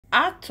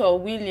Actor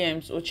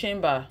Williams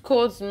Ochemba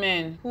quotes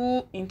men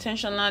who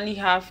intentionally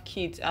have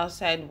kids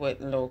outside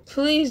wedlock.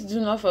 Please do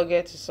not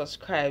forget to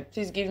subscribe.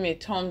 Please give me a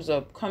thumbs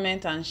up,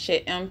 comment and share,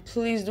 and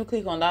please do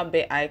click on that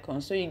bell icon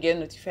so you get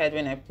notified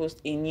when I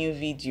post a new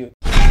video.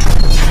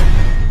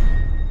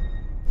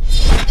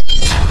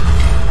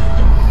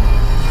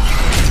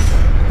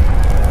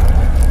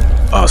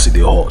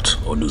 RCD Hot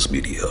on News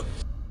Media.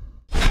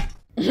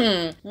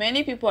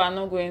 Many people are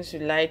not going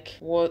to like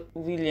what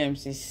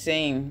Williams is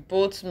saying,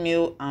 both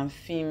male and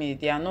female.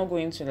 They are not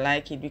going to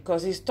like it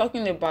because he's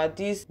talking about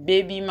this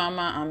baby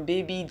mama and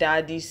baby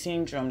daddy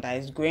syndrome that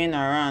is going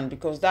around,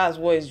 because that's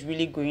what is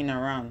really going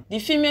around. The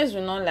females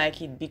will not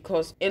like it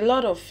because a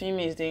lot of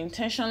females, they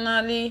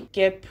intentionally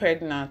get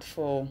pregnant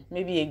for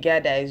maybe a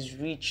guy that is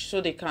rich so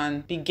they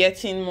can be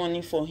getting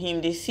money for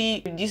him. They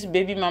see this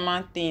baby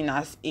mama thing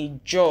as a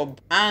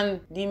job,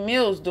 and the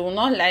males do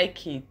not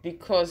like it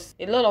because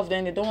a lot of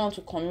them, they don't want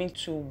to commit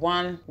to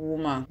one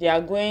woman. They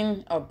are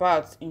going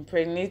about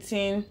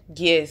impregnating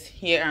girls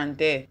here and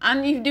there.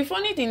 And if the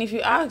funny thing, if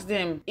you ask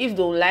them if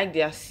they like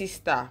their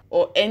sister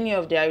or any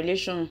of their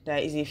relation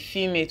that is a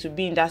female to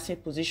be in that same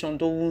position,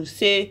 they will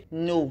say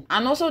no.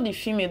 And also the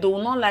female, they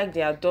will not like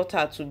their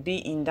daughter to be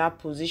in that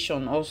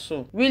position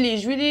also. Really,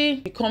 it's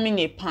really becoming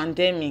a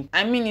pandemic.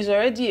 I mean, it's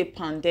already a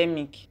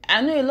pandemic.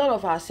 I know a lot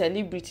of our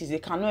celebrities, they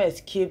cannot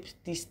escape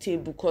this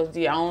table because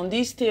they are on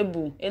this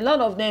table. A lot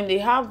of them, they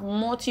have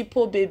multiple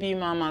baby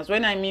mamas.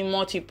 When I mean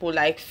multiple,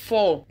 like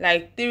 4,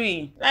 like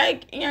 3,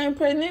 like you're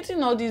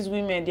impregnating all these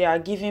women they are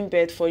giving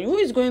birth for you. Who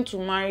is going to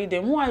marry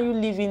them? Who are you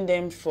leaving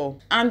them for?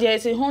 And there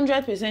is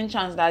 100%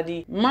 chance that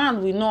the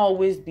man will not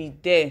always be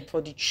there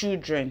for the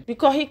children,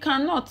 because he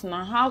cannot.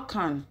 Now how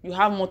can you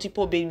have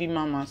multiple baby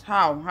mamas?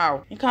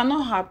 How it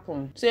cannot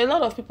happen. So a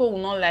lot of people will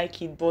not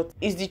like it, but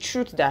it's the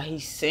truth that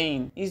he's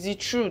saying. It's the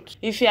truth.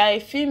 If you are a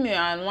female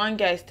and one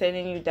guy is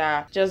telling you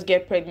that just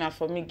get pregnant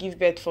for me, give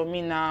birth for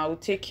me, now I will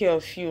take care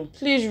of you,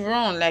 please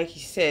run. Like he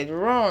said,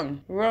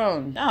 run.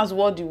 That's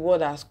what the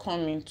world has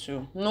come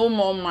into. No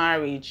more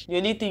marriage. The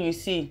only thing you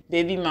see,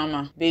 baby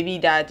mama, baby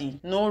daddy,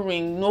 no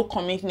ring, no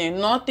commitment,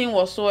 nothing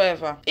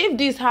whatsoever. If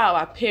this how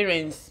our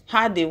parents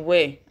had they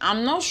were,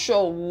 I'm not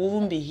sure we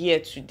wouldn't be here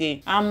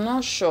today. I'm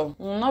not sure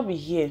we will not be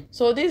here.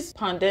 So this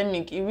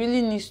pandemic, it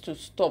really needs to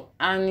stop,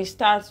 and it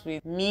starts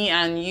with me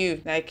and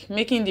you, like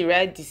making the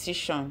right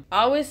decision.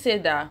 I always say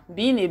that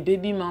being a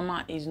baby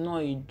mama is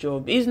not a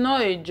job. It's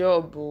not a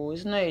job, bro.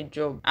 It's not a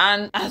job.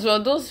 And as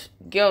well, those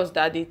girls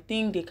that they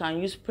think they can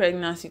use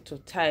pregnancy to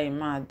tie a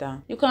man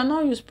down, you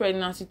cannot use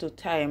pregnancy to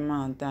tie a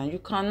man down. You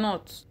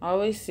cannot. I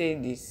always say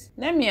this.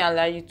 Let me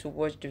allow you to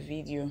watch the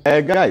video.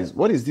 Guys,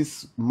 what is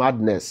this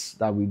madness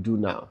that we do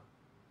now?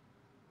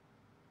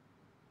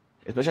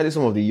 Especially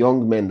some of the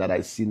young men that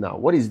I see now.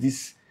 What is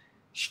this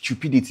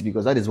stupidity?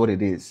 Because that is what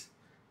it is.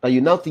 That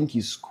you now think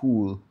it's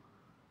cool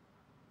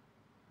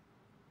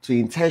to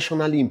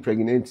intentionally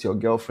impregnate your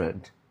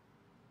girlfriend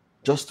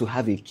just to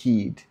have a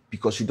kid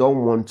because you don't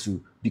want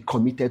to be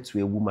committed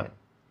to a woman,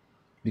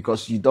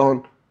 because you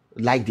don't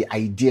like the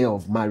idea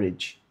of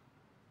marriage.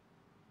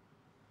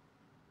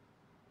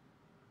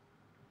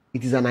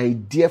 It is an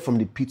idea from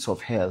the pits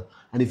of hell,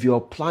 and if you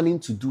are planning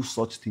to do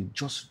such thing,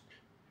 just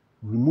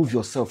remove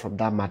yourself from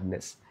that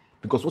madness.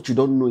 Because what you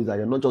don't know is that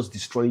you're not just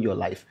destroying your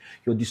life,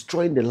 you're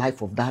destroying the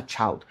life of that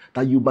child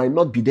that you might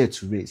not be there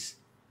to raise.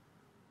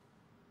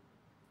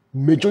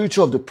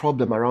 Majority of the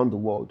problem around the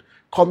world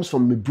comes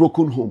from a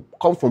broken home,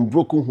 come from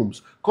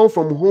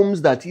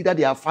homes that either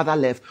their father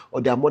left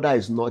or their mother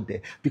is not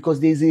there. Because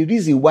there's a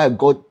reason why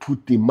God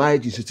put the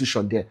marriage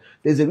institution there.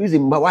 There's a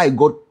reason why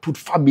God put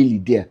family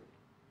there.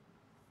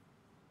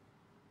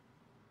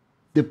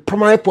 The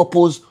primary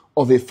purpose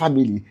of a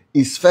family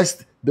is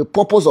first the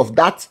purpose of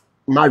that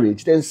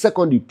marriage, then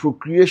secondly,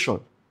 procreation.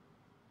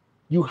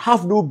 You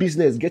have no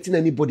business getting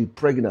anybody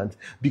pregnant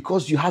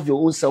because you have your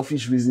own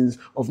selfish reasons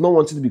of not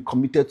wanting to be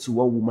committed to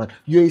one woman.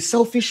 You're a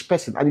selfish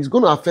person, and it's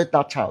going to affect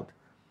that child.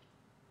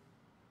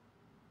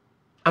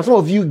 And some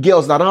of you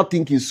girls that now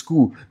think in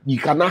school, you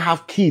can now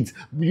have kids.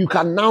 You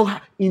can now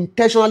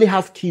intentionally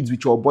have kids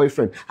with your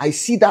boyfriend. I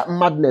see that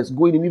madness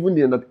going in even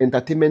in the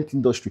entertainment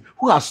industry.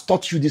 Who has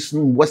taught you this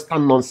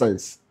Western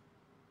nonsense?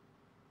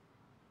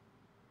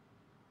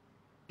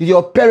 Did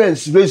your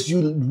parents raise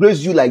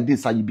you like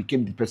this and you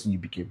became the person you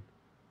became?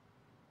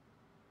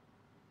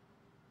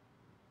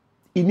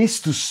 It needs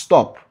to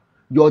stop.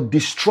 You're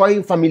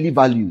destroying family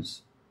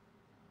values.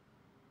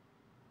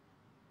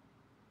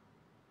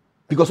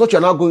 Because what you're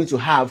now going to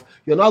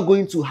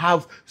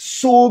have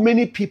so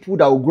many people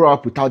that will grow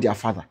up without their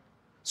father.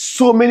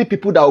 So many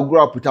people that will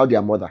grow up without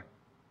their mother.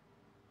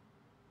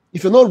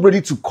 If you're not ready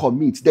to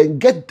commit, then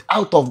get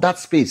out of that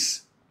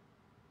space.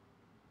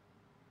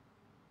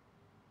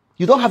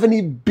 You don't have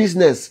any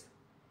business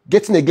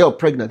getting a girl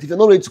pregnant. If you're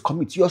not ready to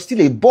commit, you're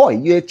still a boy,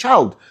 you're a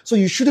child. So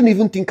you shouldn't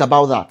even think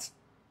about that.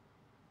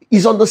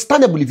 It's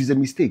understandable if it's a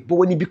mistake, but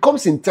when it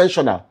becomes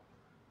intentional,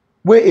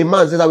 where a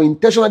man says, I will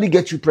intentionally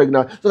get you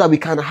pregnant so that we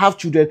can have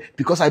children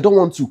because I don't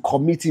want to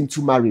commit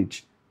into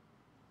marriage.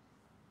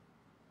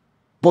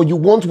 but you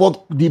want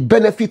what the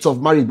benefits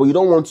of marriage, but you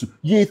don't want to.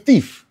 You're a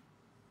thief.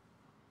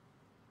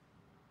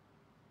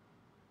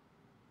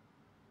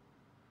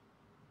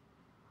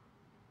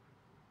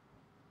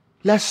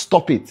 Let's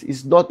stop it.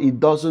 It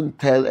doesn't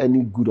tell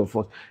any good of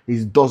us.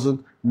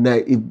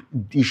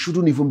 It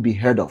shouldn't even be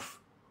heard of.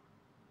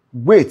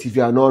 Wait if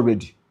you are not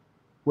ready.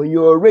 When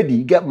you're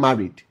ready, get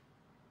married.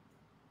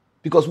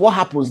 Because what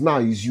happens now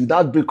is you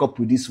now break up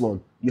with this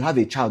one. You have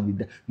a child with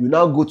them. You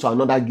now go to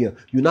another girl.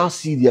 You now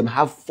see them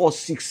have 4,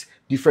 6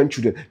 different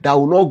children that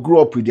will not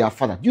grow up with their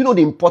father. Do you know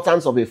the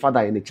importance of a father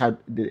in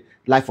the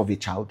life of a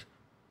child?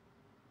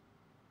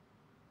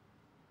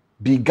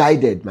 Be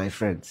guided, my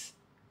friends.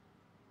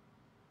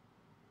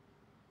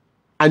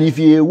 And if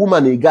you're a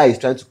woman, a guy is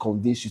trying to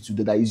convince you to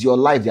do that, it's your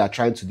life they are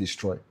trying to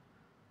destroy.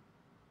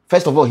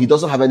 First of all, he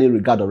doesn't have any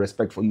regard or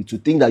respect for you to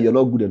think that you're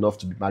not good enough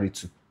to be married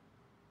to.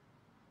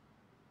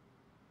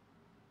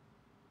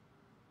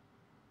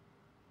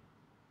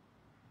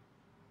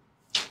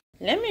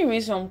 Let me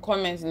read some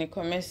comments in the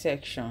comment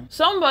section.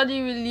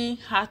 Somebody really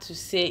had to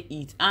say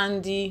it,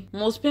 and the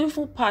most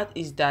painful part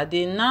is that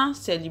they now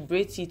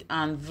celebrate it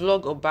and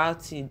vlog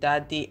about it,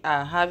 that they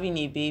are having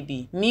a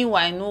baby.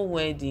 Meanwhile, no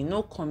wedding,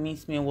 no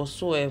commitment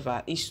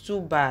whatsoever. It's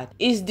too bad.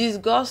 It's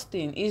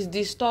disgusting. It's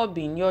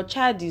disturbing. Your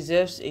child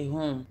deserves a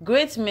home.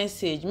 Great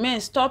message. Men,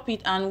 stop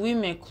it, and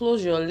women,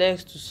 close your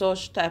legs to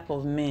such type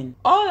of men.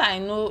 All I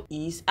know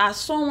is, as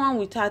someone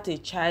without a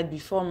child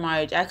before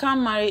marriage, I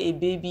can't marry a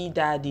baby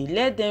daddy.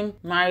 Let them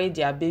marry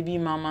their baby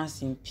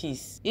mamas in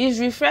peace. It's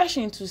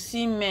refreshing to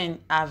see men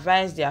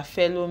advise their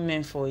fellow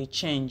men for a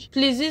change.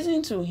 Please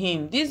listen to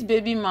him. This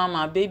baby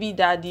mama, baby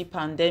daddy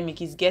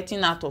pandemic is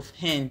getting out of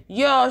hand.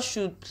 You all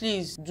should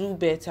please do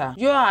better.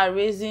 You are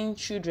raising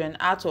children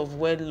out of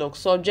wedlock,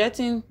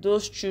 subjecting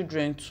those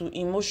children to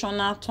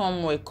emotional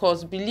turmoil,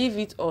 cause believe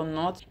it or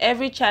not,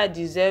 every child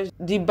deserves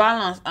the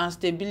balance and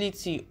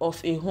stability of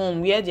a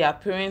home where their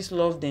parents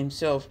love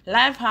themselves.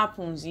 Life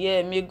happens,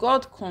 yeah, may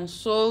God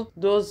console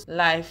those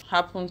life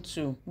happen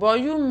to.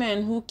 But you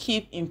men who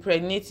keep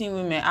impregnating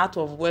women out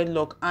of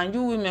wedlock, and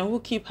you women who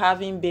keep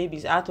having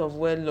babies out of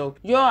wedlock,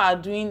 you are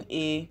doing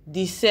a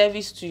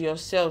disservice to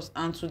yourselves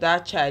and to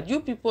that child. You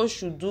people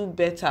should do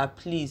better,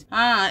 please.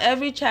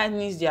 Every child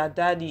needs their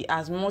daddy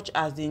as much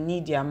as they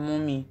need their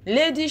mommy.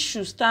 Ladies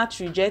should start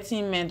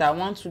rejecting men that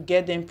want to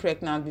get them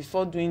pregnant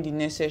before doing the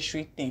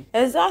necessary thing.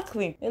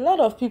 Exactly. A lot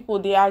of people,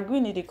 they agree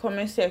in the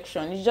comment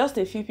section. It's just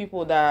a few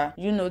people that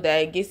that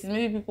are against it.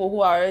 Maybe people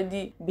who are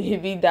already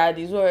baby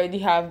daddies, who already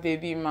have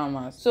baby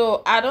mamas.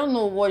 So I don't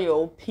know what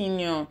your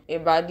opinion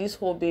about this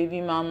whole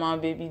baby mama,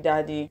 baby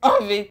daddy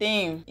of a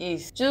thing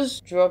is.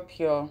 Just drop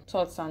your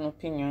thoughts and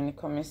opinion in the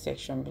comment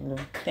section below.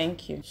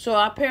 Thank you. So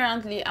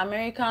apparently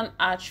American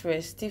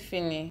actress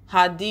Tiffany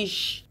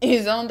Haddish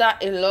is under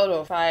a lot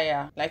of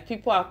fire. Like,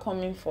 people are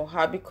coming for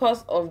her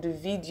because of the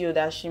video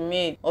that she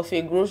made of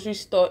a grocery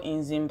store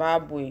in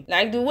Zimbabwe.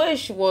 Like, the way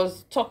she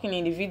was talking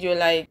in the video,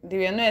 like they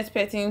were not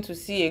expecting to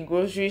see a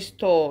grocery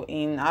store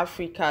in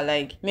Africa.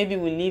 Like, maybe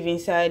we live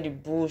inside the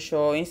bush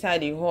or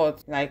inside the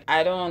hut. Like,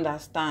 I don't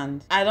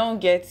understand. I don't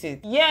get it.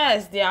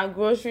 Yes, there are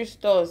grocery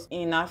stores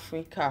in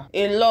Africa,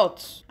 a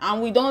lot,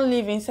 and we don't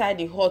live inside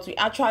the hut. We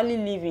actually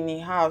live in a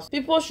house.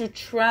 People should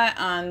try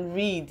and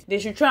read. They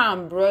should try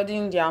and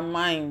broaden their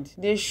mind.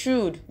 They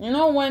should. You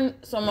know, when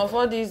some of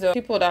all these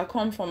people that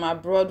come from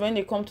abroad, when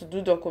they come to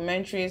do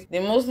documentaries, they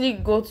mostly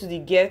go to the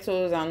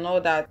ghettos and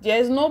all that.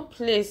 There's no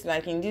place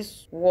like in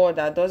this world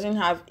that doesn't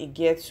have a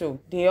ghetto.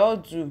 They all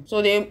do.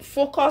 So they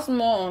focus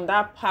more on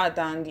that part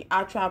than the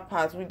actual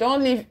part. We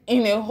don't live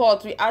in a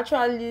hut. We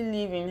actually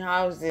live in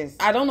houses.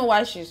 I don't know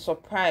why she's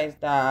surprised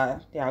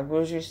that there are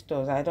grocery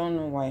stores. I don't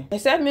know why.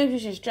 Except maybe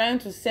she's trying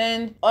to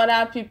send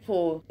other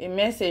people a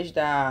message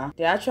that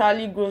there are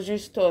actually grocery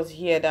stores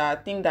here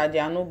that think that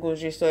there are no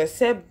grocery stores.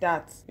 Except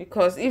that,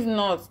 because if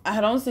not,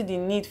 I don't see the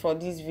need for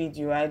this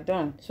video. I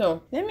don't.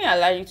 So let me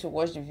allow you to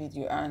watch the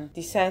video and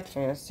decide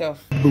for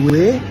yourself.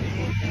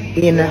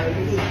 In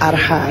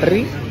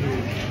Arhari,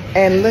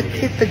 and look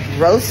at the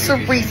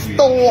grocery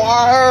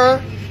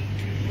store.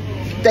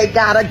 They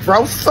got a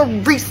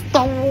grocery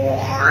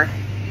store.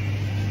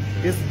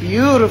 It's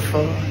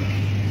beautiful.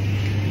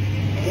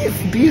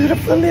 It's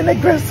beautiful in a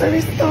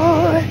grocery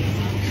store.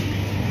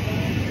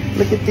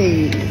 Look at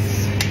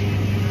these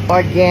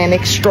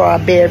organic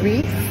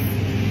strawberries.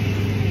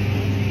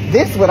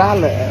 This is what I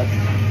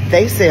love.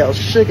 They sell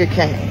sugar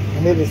cane,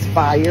 and it is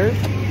fire.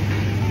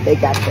 They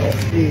got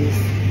these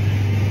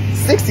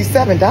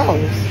 $67.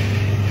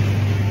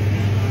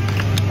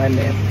 Wait a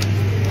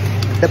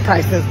minute. The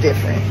price is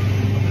different,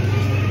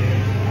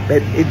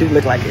 but it do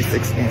look like it's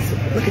expensive.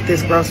 Look at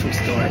this grocery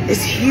store.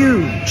 It's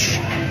huge.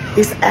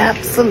 It's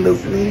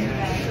absolutely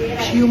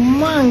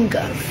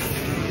humongous.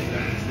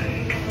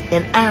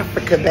 In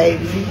Africa,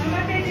 baby.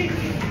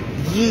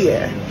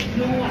 Yeah.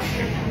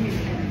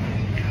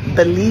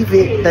 Believe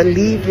it,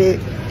 believe it,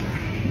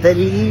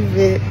 believe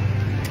it,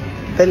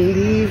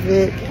 believe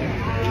it.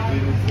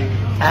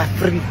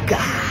 Africa.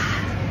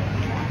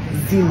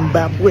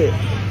 Zimbabwe.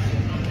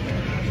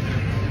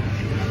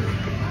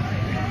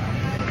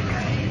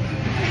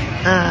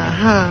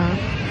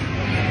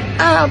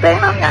 Oh, they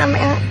don't got me.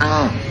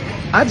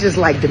 I just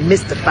like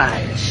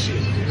demystifying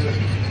shit.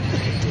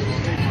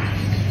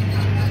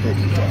 Look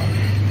at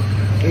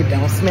that. It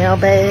don't smell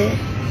bad.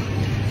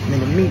 I'm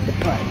gonna meet the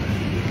party.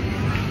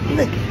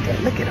 Look at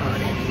that. Look at all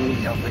that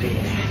meat over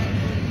there.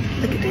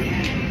 Look at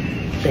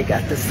that. They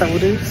got the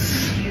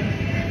sodas.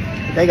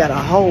 They got a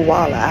whole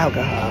wall of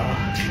alcohol.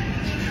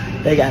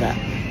 They got a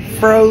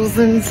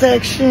frozen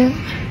section.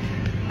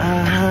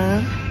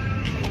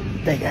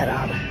 They got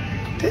all the...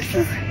 This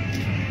is...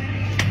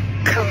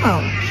 Come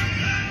on.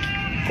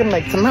 Can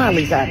make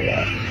tamales out of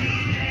that.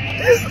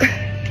 This...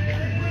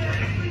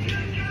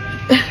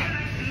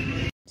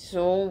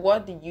 So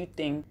what do you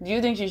think? Do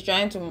you think she's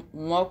trying to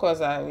mock us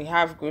that we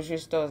have grocery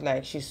stores,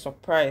 like she's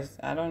surprised?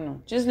 I don't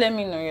know. Just let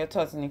me know your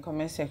thoughts in the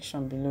comment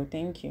section below.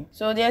 Thank you.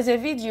 So there's a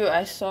video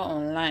I saw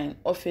online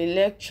of a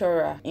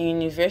lecturer in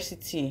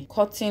university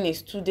cutting a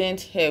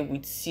student's hair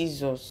with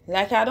scissors.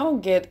 Like, I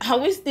don't get, are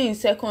we still in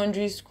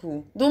secondary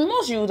school? The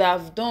most you would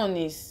have done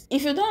is,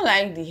 if you don't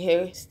like the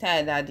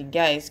hairstyle that the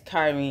guy is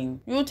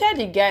carrying, you tell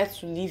the guy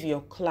to leave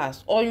your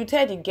class, or you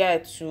tell the guy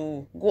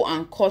to go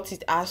and cut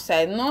it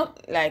outside,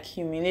 not like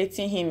humiliate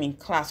him in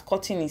class,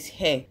 cutting his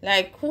hair.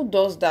 Like, who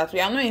does that? We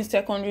are not in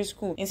secondary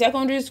school. In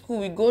secondary school,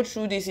 we go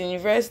through this. In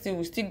university,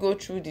 we still go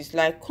through this.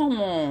 Like, come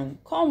on.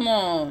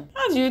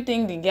 How do you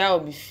think the guy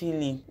will be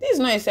feeling? This is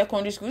not a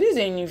secondary school. This is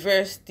a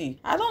university.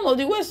 I don't know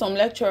the way some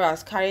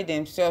lecturers carry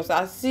themselves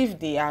as if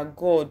they are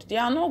God. They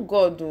are not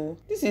God, though.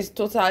 This is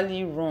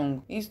totally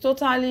wrong. It's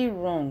totally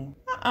wrong.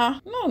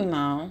 No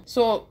now.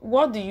 So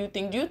what do you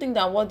think? Do you think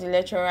that what the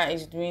lecturer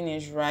is doing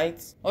is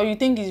right, or you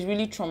think it's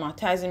really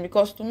traumatizing?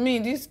 Because to me,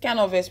 this kind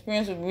of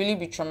experience would really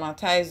be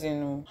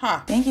traumatizing.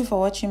 Thank you for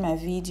watching my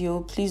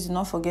video. Please do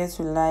not forget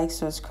to like,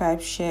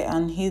 subscribe, share,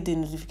 and hit the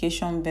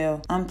notification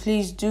bell. And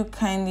please do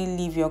kindly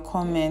leave your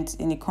comments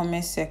in the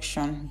comment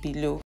section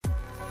below.